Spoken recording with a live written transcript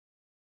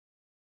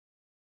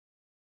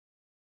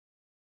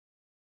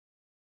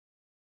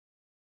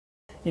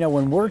You know,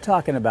 when we're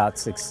talking about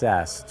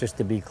success, just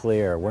to be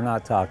clear, we're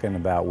not talking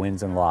about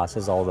wins and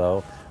losses,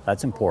 although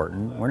that's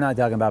important. We're not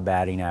talking about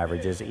batting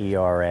averages,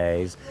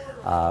 ERAs.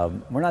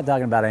 We're not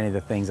talking about any of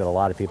the things that a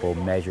lot of people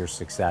measure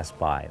success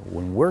by.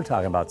 When we're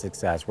talking about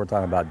success, we're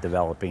talking about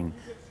developing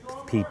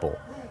people.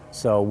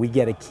 So we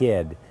get a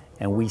kid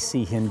and we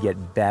see him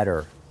get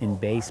better in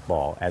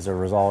baseball as a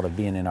result of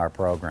being in our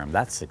program.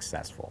 That's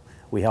successful.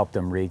 We helped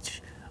him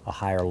reach a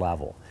higher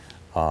level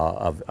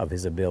of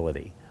his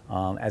ability.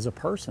 As a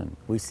person,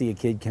 we see a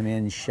kid come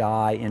in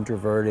shy,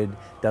 introverted,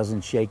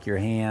 doesn't shake your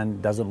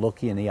hand, doesn't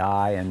look you in the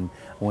eye, and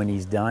when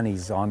he's done,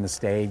 he's on the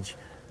stage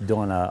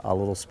doing a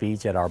little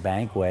speech at our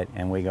banquet,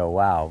 and we go,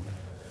 wow,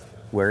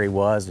 where he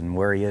was and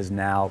where he is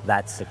now,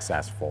 that's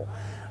successful.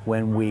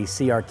 When we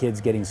see our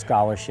kids getting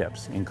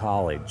scholarships in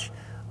college,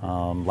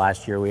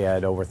 last year we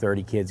had over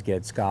 30 kids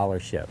get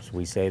scholarships.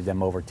 We saved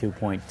them over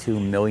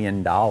 $2.2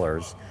 million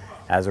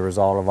as a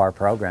result of our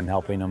program,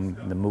 helping them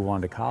to move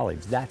on to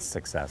college. That's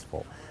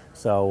successful.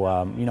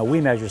 So, you know,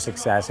 we measure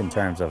success in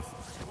terms of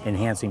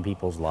enhancing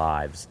people's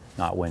lives,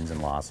 not wins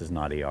and losses,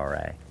 not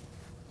ERA.